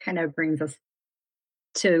kind of brings us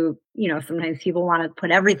to, sometimes people want to put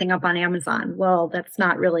everything up on Amazon. Well, that's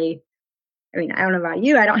not really, I mean, I don't know about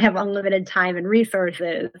you. I don't have unlimited time and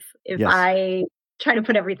resources. If Yes. I try to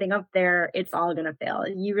put everything up there, it's all going to fail.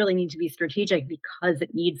 You really need to be strategic because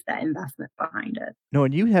it needs that investment behind it. No,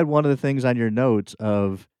 and you had one of the things on your notes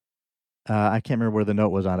of, I can't remember where the note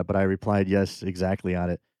was on it, but I replied yes exactly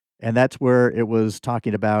on it. And that's where it was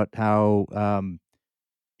talking about how,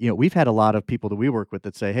 we've had a lot of people that we work with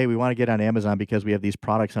that say, hey, we want to get on Amazon because we have these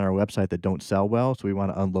products on our website that don't sell well. So we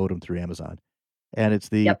want to unload them through Amazon. And it's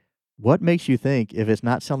Yep. what makes you think if it's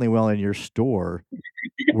not selling well in your store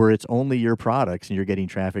where it's only your products and you're getting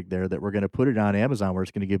traffic there that we're going to put it on Amazon where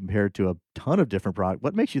it's going to get compared to a ton of different products?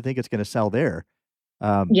 What makes you think it's going to sell there?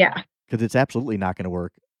 Yeah. Because it's absolutely not going to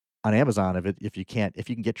work on Amazon if you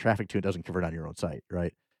can get traffic to it, doesn't convert on your own site,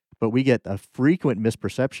 right? But we get a frequent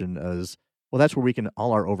misperception as, well, that's where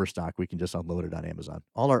all our overstock, we can just unload it on Amazon.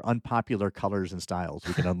 All our unpopular colors and styles,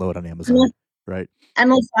 we can unload on Amazon, right?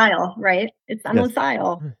 Endless aisle, right? It's Yes. endless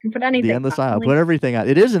aisle. You can put The anything. endless aisle, put everything out.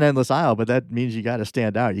 It is an endless aisle, but that means you got to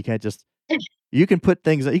stand out. You can't just, you can put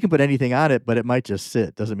anything on it, but it might just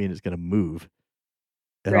sit. Doesn't mean it's going to move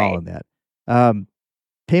at all in that.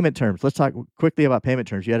 Payment terms. Let's talk quickly about payment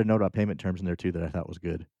terms. You had a note about payment terms in there too that I thought was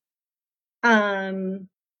good.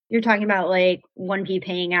 You're talking about like 1P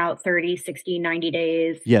paying out 30, 60, 90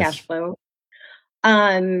 days Yes. cash flow.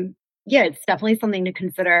 Yeah, it's definitely something to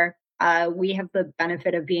consider. We have the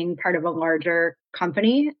benefit of being part of a larger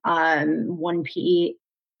company. 1P,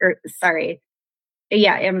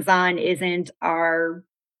 Amazon isn't our,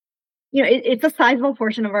 it's a sizable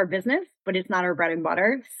portion of our business, but it's not our bread and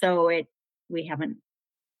butter. So we haven't.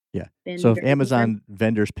 Yeah. been So if very concerned. Amazon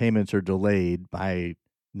vendors' payments are delayed by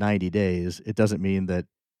 90 days, it doesn't mean that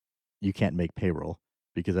you can't make payroll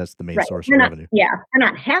because that's the main Right. source We're of not, revenue. yeah, we're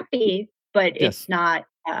not happy, but Yes. it's not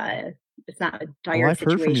a Oh, dire I've heard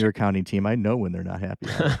from situation. your accounting team. I know when they're not happy.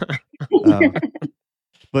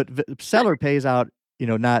 But seller pays out,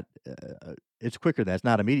 not, it's quicker than that. It's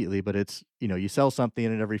not immediately, but it's, you sell something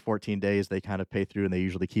and every 14 days they kind of pay through and they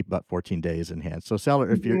usually keep about 14 days in hand. So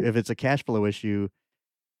seller, if it's a cash flow issue,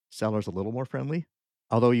 seller's a little more friendly.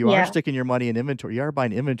 Although you are Yeah. sticking your money in inventory, you are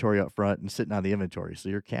buying inventory up front and sitting on the inventory. So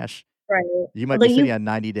your cash, Right. you might be sitting on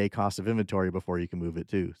 90-day cost of inventory before you can move it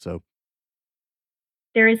too. So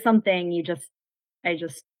there is something you just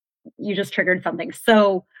triggered something.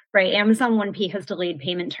 So, right, Amazon 1P has delayed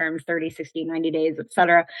payment terms 30, 60, 90 days,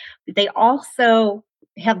 etc. They also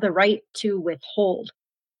have the right to withhold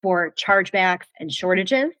for chargebacks and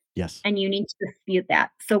shortages. yes. And you need to dispute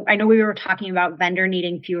that. So I know we were talking about vendor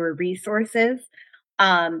needing fewer resources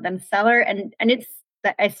than seller, and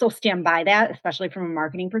I still stand by that, especially from a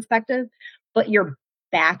marketing perspective. But your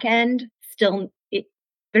back end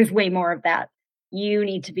there's way more of that. You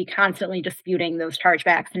need to be constantly disputing those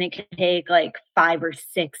chargebacks, and it can take like 5 or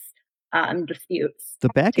 6 disputes. The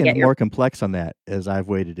back to end's get your more complex on that as I've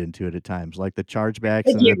waded into it at times. Like the chargebacks Thank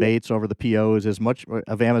and the you. debates over the POs is much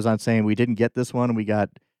of Amazon saying we didn't get this one. We got,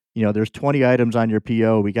 there's 20 items on your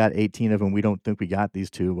PO. We got 18 of them. We don't think we got these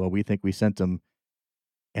 2. Well, we think we sent them.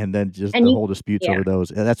 And then just And the you whole disputes yeah. over those.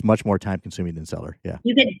 That's much more time consuming than seller. Yeah.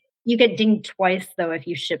 You get dinged twice though if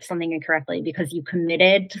you ship something incorrectly because you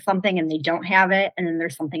committed to something and they don't have it, and then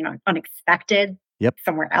there's something unexpected Yep.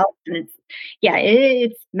 somewhere else, and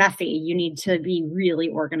it's messy. You need to be really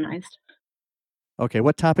organized. Okay,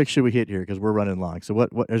 what topic should we hit here? Because we're running long. So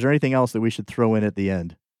what is there anything else that we should throw in at the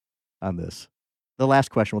end on this? The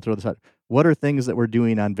last question, we'll throw this out. What are things that we're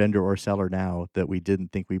doing on vendor or seller now that we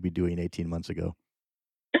didn't think we'd be doing 18 months ago?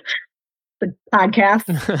 The podcast.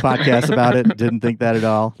 Podcast about it. Didn't think that at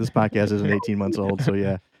all. This podcast isn't 18 months old, so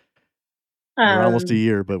yeah. We're almost a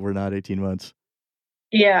year, but we're not 18 months.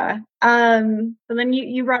 Yeah. So then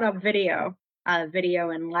you brought up video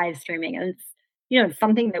and live streaming. And it's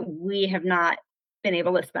something that we have not been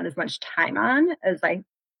able to spend as much time on as I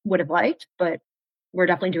would have liked, but we're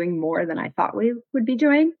definitely doing more than I thought we would be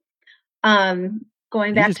doing. Going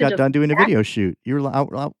You back just to got done doing a video shoot. You were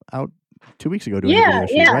out 2 weeks ago doing a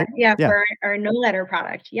video shoot, right? Yeah, for our no letter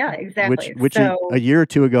product. Yeah, exactly. Which a year or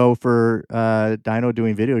two ago for Dyno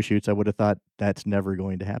doing video shoots, I would have thought that's never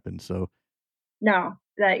going to happen. So no,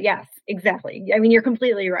 yes, exactly. I mean, you're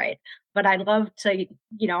completely right. But I'd love to,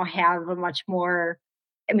 have a much more.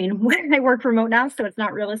 I mean, I work remote now, so it's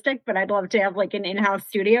not realistic. But I'd love to have like an in-house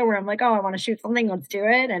studio where I'm like, oh, I want to shoot something, let's do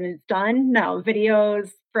it, and it's done. No,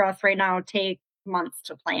 videos for us right now take months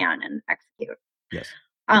to plan and execute. yes.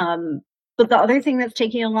 But the other thing that's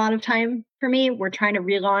taking a lot of time for me, we're trying to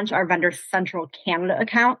relaunch our Vendor Central Canada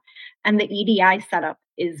account, and the EDI setup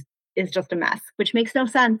is just a mess, which makes no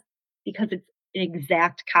sense because it's an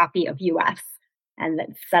exact copy of US and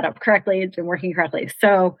it's set up correctly. It's been working correctly.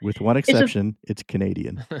 So with one exception, it's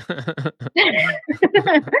Canadian.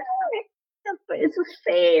 It's the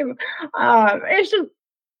same. It's just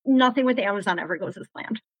nothing with Amazon ever goes as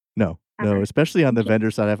planned. No, especially on the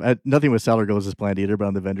vendor side. Nothing with seller goes as planned either, but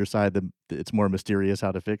on the vendor side, it's more mysterious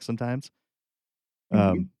how to fix sometimes.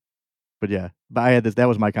 But yeah, I had this. That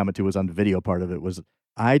was my comment too. Was on the video part of it. Was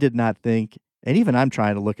I did not think, and even I'm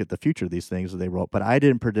trying to look at the future of these things that they wrote, but I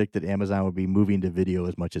didn't predict that Amazon would be moving to video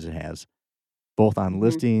as much as it has, both on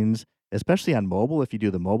listings, especially on mobile. If you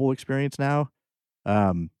do the mobile experience now,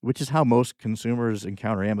 which is how most consumers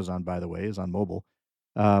encounter Amazon, by the way, is on mobile.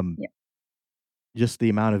 Just the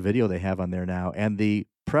amount of video they have on there now, and the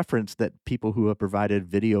preference that people who have provided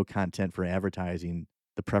video content for advertising,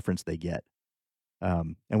 the preference they get.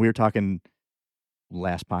 And we were talking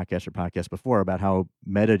last podcast or podcast before about how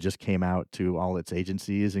Meta just came out to all its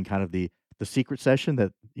agencies and kind of the secret session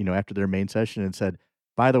that, after their main session, and said,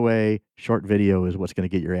 by the way, short video is what's going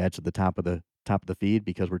to get your ads at the top of the feed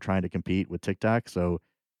because we're trying to compete with TikTok. So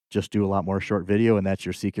just do a lot more short video, and that's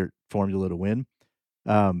your secret formula to win.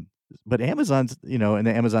 But Amazon's, and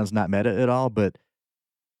Amazon's not Meta at all, but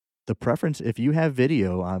the preference, if you have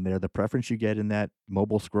video on there, the preference you get in that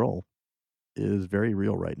mobile scroll is very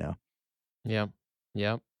real right now. Yeah.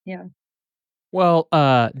 Yeah. Well,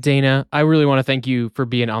 Dana, I really want to thank you for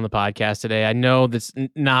being on the podcast today. I know that's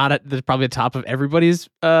not that's probably the top of everybody's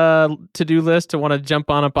to-do list to want to jump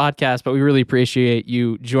on a podcast, but we really appreciate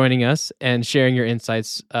you joining us and sharing your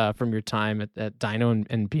insights from your time at Dyno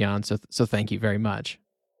and beyond. So thank you very much.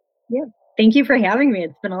 Yeah. Thank you for having me.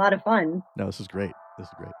 It's been a lot of fun. No, this is great.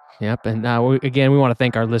 Yep. And again, we want to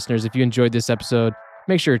thank our listeners. If you enjoyed this episode,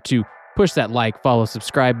 make sure to push that like, follow,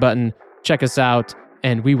 subscribe button. Check us out,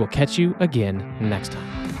 and we will catch you again next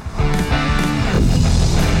time.